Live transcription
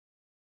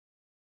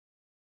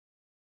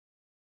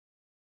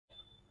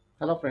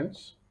Hello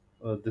friends,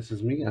 this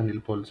is me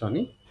Anil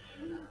Polsani.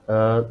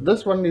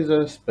 This one is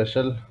a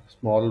special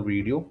small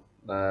video,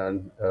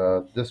 and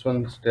this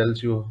one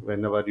tells you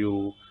whenever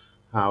you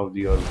have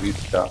your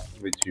Vista,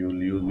 which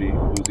you'll be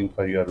using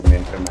for your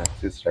mainframe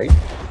access, right?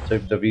 So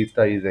if the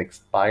Vista is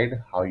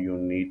expired, how you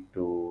need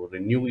to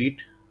renew it,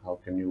 how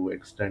can you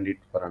extend it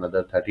for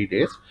another 30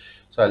 days.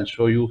 So I'll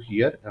show you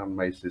here on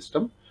my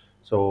system.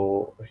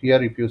 So here,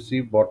 if you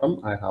see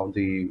bottom, I have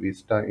the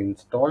Vista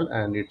installed,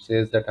 and it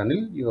says that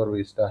Anil, your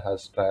Vista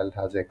has trial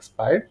has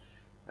expired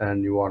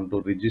and you want to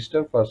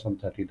register for some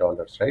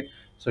 $30, right?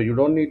 So you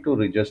don't need to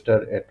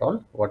register at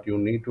all. What you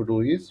need to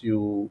do is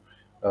you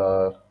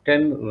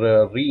can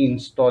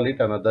reinstall it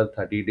another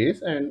 30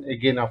 days, and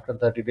again after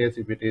 30 days,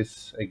 if it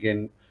is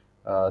again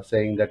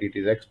saying that it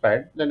is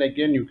expired, then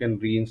again you can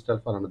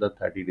reinstall for another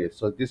 30 days.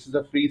 So this is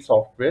a free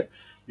software.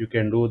 You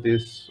can do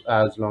this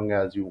as long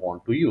as you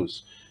want to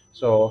use.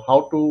 So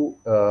how to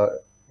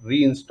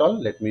reinstall,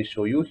 let me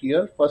show you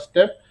here. First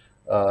step,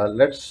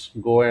 let's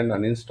go and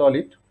uninstall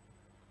it.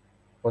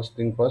 First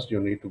thing first, you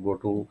need to go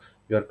to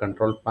your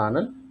control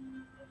panel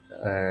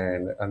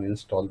and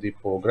uninstall the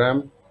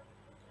program,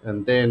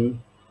 and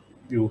then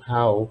you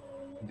have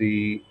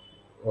the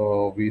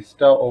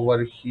Vista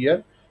over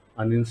here.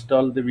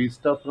 Uninstall the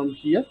Vista from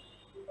here,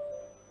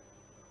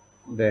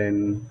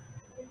 then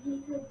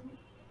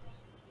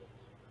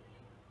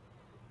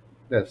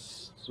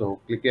yes, so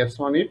click yes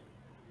on it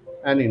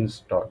and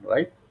install,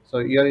 right? So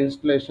your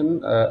installation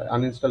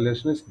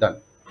uninstallation is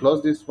done.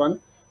 Close this one,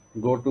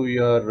 go to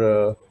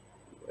your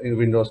in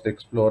Windows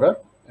Explorer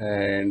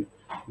and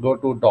go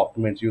to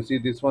documents. You see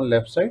this one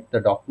left side, the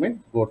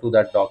document. Go to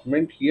that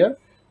document here,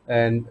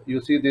 and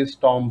you see this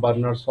Tom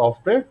Burner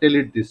software.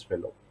 Delete this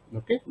fellow.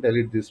 Okay,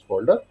 delete this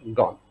folder.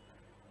 Gone.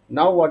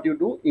 Now what you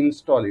do,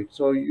 install it.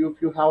 So if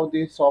you have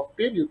the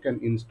software, you can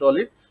install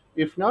it.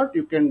 If not,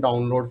 you can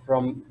download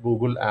from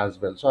Google as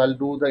well. So I'll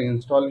do the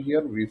install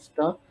here.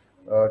 Vista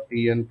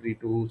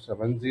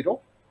TN3270.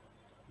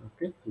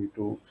 Okay,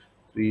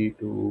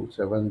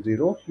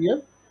 3270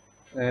 here.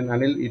 And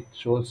Anil, it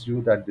shows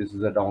you that this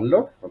is a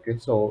download. Okay,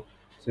 so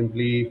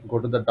simply go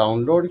to the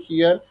download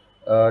here.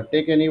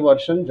 Take any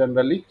version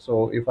generally.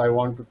 So if I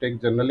want to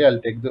take generally,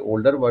 I'll take the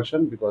older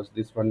version because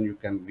this one you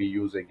can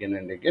reuse again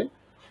and again.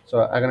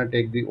 So I'm gonna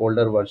take the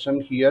older version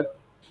here.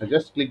 I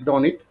just clicked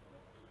on it.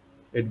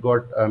 It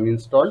got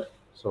installed.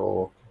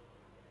 So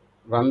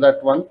run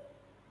that one.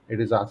 It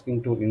is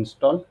asking to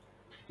install.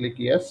 Click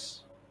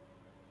yes.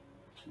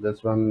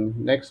 This one,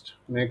 next,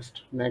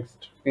 next,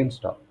 next,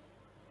 install.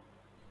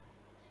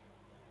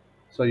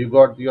 So you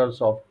got your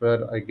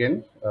software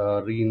again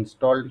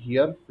reinstalled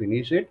here.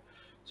 Finish it.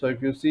 So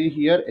if you see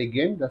here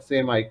again the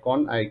same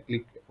icon, I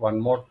click one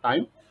more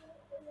time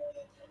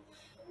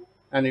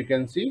and you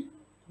can see,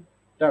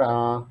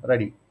 ta-da,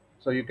 ready.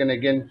 So you can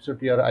again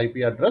put your IP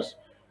address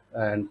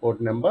and port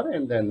number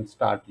and then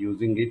start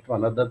using it for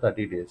another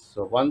 30 days.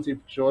 So once it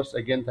shows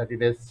again 30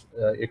 days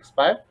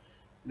expire,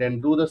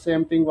 then do the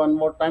same thing one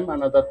more time,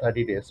 another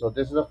 30 days. So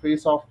this is a free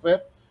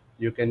software,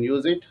 you can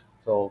use it.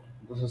 So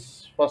this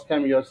is first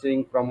time you are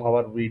seeing from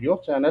our video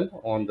channel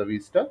on the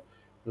Vista.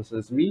 This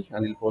is me,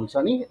 Anil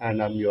Polsani, and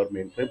I'm your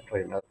mainframe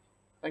trainer.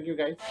 Thank you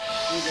guys.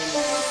 See you again in the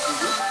next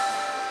video.